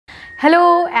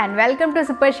Hello and welcome to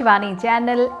Super Shivani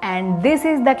channel and this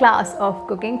is the class of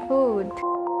cooking food.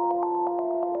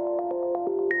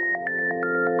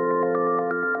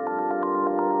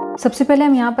 सबसे पहले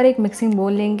हम यहाँ पर एक मिक्सिंग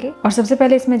बोल लेंगे और सबसे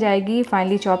पहले इसमें जाएगी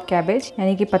फाइनली चॉप कैबेज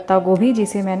यानी कि पत्ता गोभी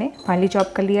जिसे मैंने फाइनली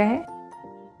चॉप कर लिया है।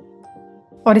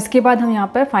 और इसके बाद हम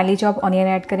यहाँ पर फाइनली चॉप ऑनियन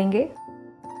ऐड करेंगे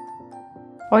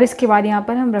और इसके बाद यहाँ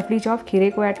पर हम रफली चॉप खीरे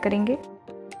को ऐड करेंगे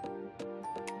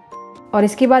और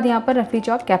इसके बाद यहाँ पर रफली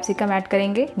चॉप कैप्सिकम ऐड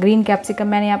करेंगे। ग्रीन कैप्सिकम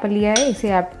मैंने यहाँ पर लिया है, इसे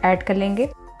ऐड कर लेंगे।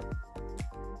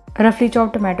 रफली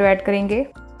चॉप टमाटो ऐड करेंगे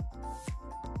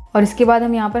और इसके बाद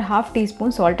हम यहाँ पर half tea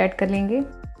spoon salt add कर लेंगे,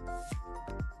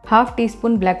 half tea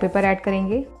spoon black pepper add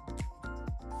करेंगे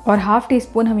और हाफ टी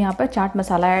स्पून हम यहाँ पर चाट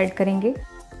मसाला ऐड करेंगे।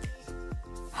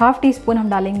 हाफ टी स्पून हम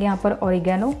डालेंगे यहाँ पर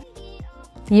ऑरिगेनो,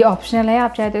 ये ऑप्शनल है,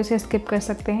 आप चाहे तो इसे स्किप कर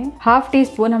सकते हैं। हाफ टी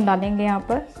स्पून हम डालेंगे यहाँ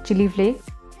पर चिली फ्लेक्स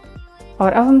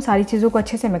और अब हम सारी चीज़ों को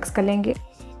अच्छे से मिक्स कर लेंगे।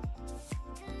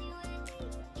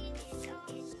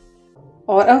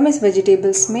 और अब हम इस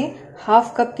वेजिटेबल्स में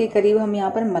हाफ कप के करीब हम यहाँ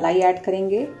पर मलाई ऐड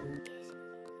करेंगे।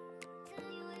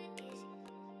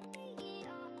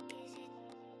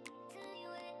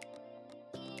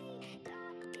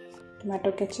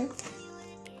 टमाटो केचप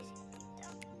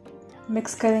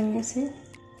मिक्स करेंगे इसे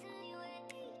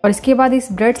और इसके बाद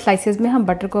इस ब्रेड स्लाइसेस में हम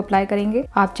बटर को अप्लाई करेंगे।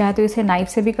 आप चाहे तो इसे नाइफ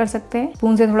से भी कर सकते हैं,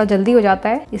 स्पून से थोड़ा जल्दी हो जाता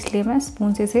है इसलिए मैं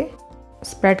स्पून से इसे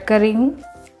स्प्रेड कर रही हूँ।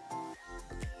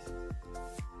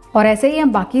 और ऐसे ही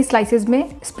हम बाकी स्लाइसेस में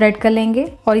स्प्रेड कर लेंगे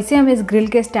और इसे हम इस ग्रिल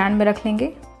के स्टैंड में रख लेंगे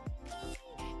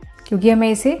क्योंकि हमें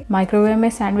इसे माइक्रोवेव में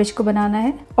सैंडविच को बनाना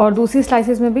है। और दूसरी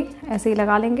स्लाइसेस में भी ऐसे ही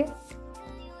लगा लेंगे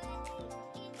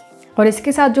और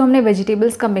इसके साथ जो हमने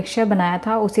वेजिटेबल्स का मिक्सचर बनाया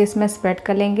था उसे इसमें स्प्रेड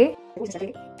कर लेंगे।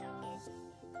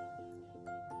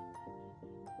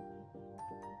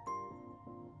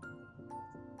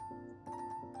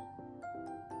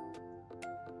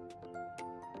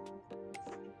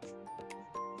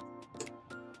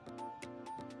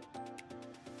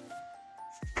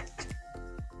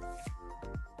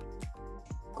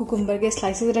 कुकुम्बर के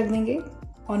स्लाइसेस रख देंगे,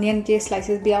 ऑनियन के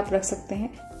स्लाइसेस भी आप रख सकते हैं।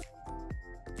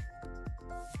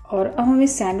 और अब हम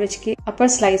इस सैंडविच के अपर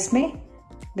स्लाइस में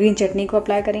ग्रीन चटनी को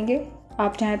अप्लाई करेंगे।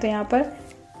 आप चाहें तो यहाँ पर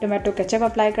टोमेटो केचप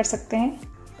अप्लाई कर सकते हैं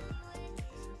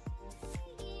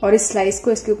और इस स्लाइस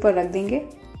को इसके ऊपर रख देंगे।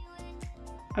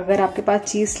 अगर आपके पास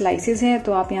चीज़ स्लाइसेस हैं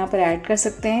तो आप यहाँ पर ऐड कर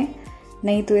सकते हैं,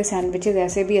 नहीं तो ये सैंडविचेस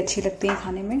ऐसे भी अच्छी लगती हैं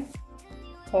खाने में।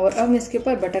 और अब हम इसके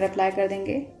ऊपर बटर अप्लाई कर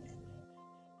देंगे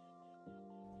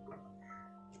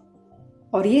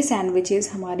और ये सैंडविचेस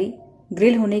हमारी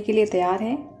ग्रिल होने के लिए तैयार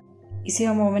हैं। इसे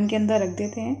हम ओवन के अंदर रख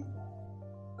देते हैं।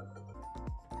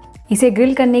 इसे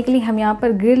ग्रिल करने के लिए हम यहाँ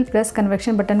पर ग्रिल प्लस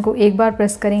कन्वेक्शन बटन को एक बार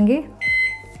प्रेस करेंगे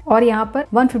और यहाँ पर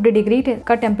 150 डिग्री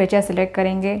का टेम्परेचर सेलेक्ट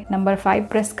करेंगे। नंबर 5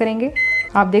 प्रेस करेंगे।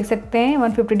 आप देख सकते हैं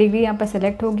 150 डिग्री यहाँ पर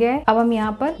सेलेक्ट हो गया है। अब हम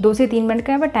यहाँ पर 2 से 3 मिनट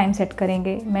का यहाँ पर टाइम सेट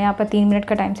करेंगे। मैं यहाँ पर 3 मिनट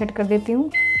का टाइम सेट कर देती हूँ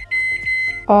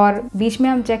और बीच में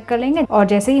हम चेक कर लेंगे और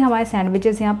जैसे ही हमारे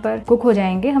सैंडविचेस यहाँ पर कुक हो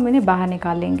जाएंगे हम इन्हें बाहर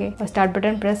निकाल लेंगे और स्टार्ट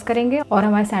बटन प्रेस करेंगे और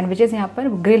हमारे सैंडविचेस यहाँ पर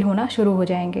ग्रिल होना शुरू हो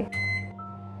जाएंगे।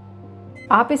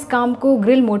 आप इस काम को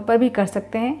ग्रिल मोड पर भी कर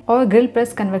सकते हैं और ग्रिल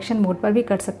प्लस कन्वेक्शन मोड पर भी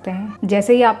कर सकते हैं।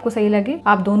 जैसे ही आपको सही लगे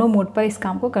आप दोनों मोड पर इस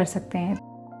काम को कर सकते हैं।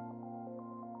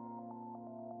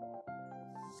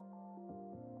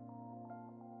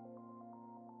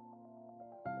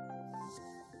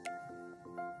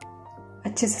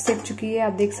 अच्छे से सिक चुकी है,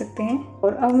 आप देख सकते हैं।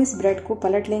 और अब हम इस ब्रेड को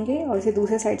पलट लेंगे और इसे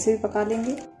दूसरे साइड से भी पका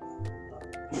लेंगे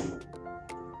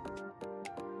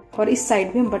और इस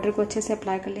साइड भी हम बटर को अच्छे से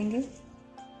अप्लाई कर लेंगे।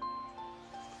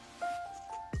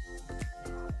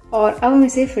 और अब हम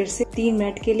इसे फिर से 3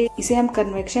 मिनट के लिए इसे हम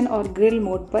कन्वेक्शन और ग्रिल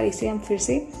मोड पर इसे हम फिर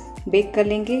से बेक कर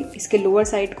लेंगे। इसके लोअर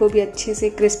साइड को भी अच्छे से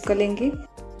क्रिस्प कर लेंगे